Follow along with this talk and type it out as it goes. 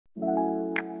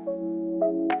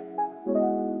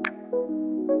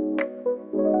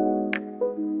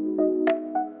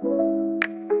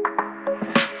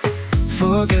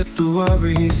The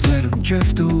worries, let them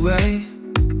drift away.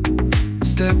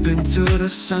 Step into the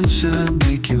sunshine,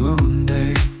 make your own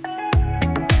day.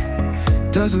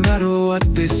 Doesn't matter what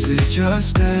they say,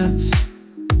 just dance.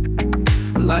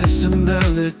 Life's a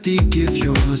melody, give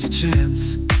yours a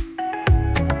chance.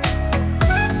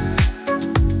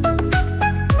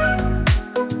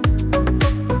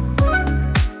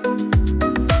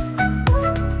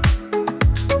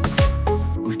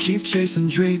 We keep chasing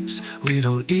dreams we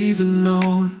don't even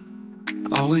know.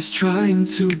 Always trying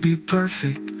to be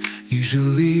perfect,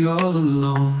 usually all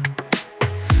alone.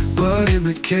 But in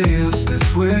the chaos,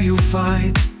 that's where you'll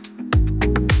find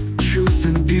truth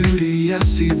and beauty, I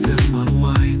see them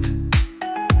unwind.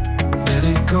 Let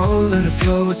it go, let it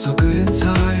flow, it's all good in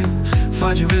time.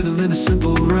 Find your rhythm in a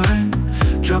simple rhyme.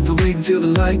 Drop the weight and feel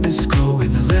the lightness glow.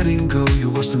 In the letting go, you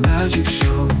watch the magic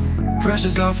show.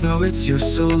 Pressure's off, now it's your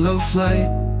solo flight.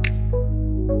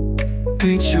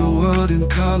 Paint your world in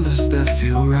colors that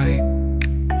feel right.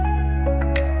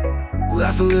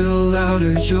 Laugh a little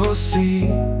louder, you'll see.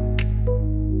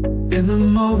 In the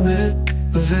moment,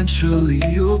 eventually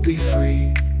you'll be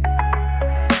free.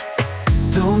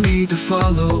 Don't need to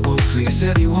follow or please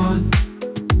anyone.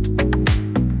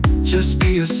 Just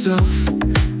be yourself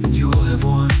and you'll have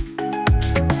won.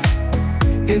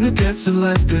 In the depths of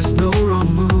life there's no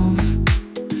wrong move.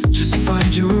 Just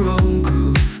find your own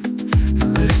groove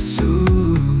and let it soothe.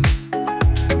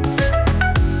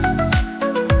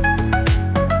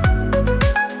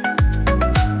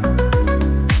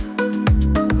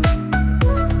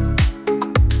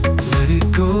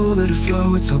 Let it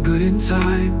flow, it's all good in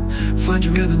time. Find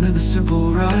your rhythm in the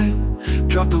simple rhyme.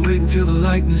 Drop the weight and feel the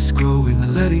lightness grow. In the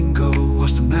letting go,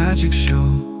 watch the magic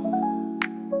show.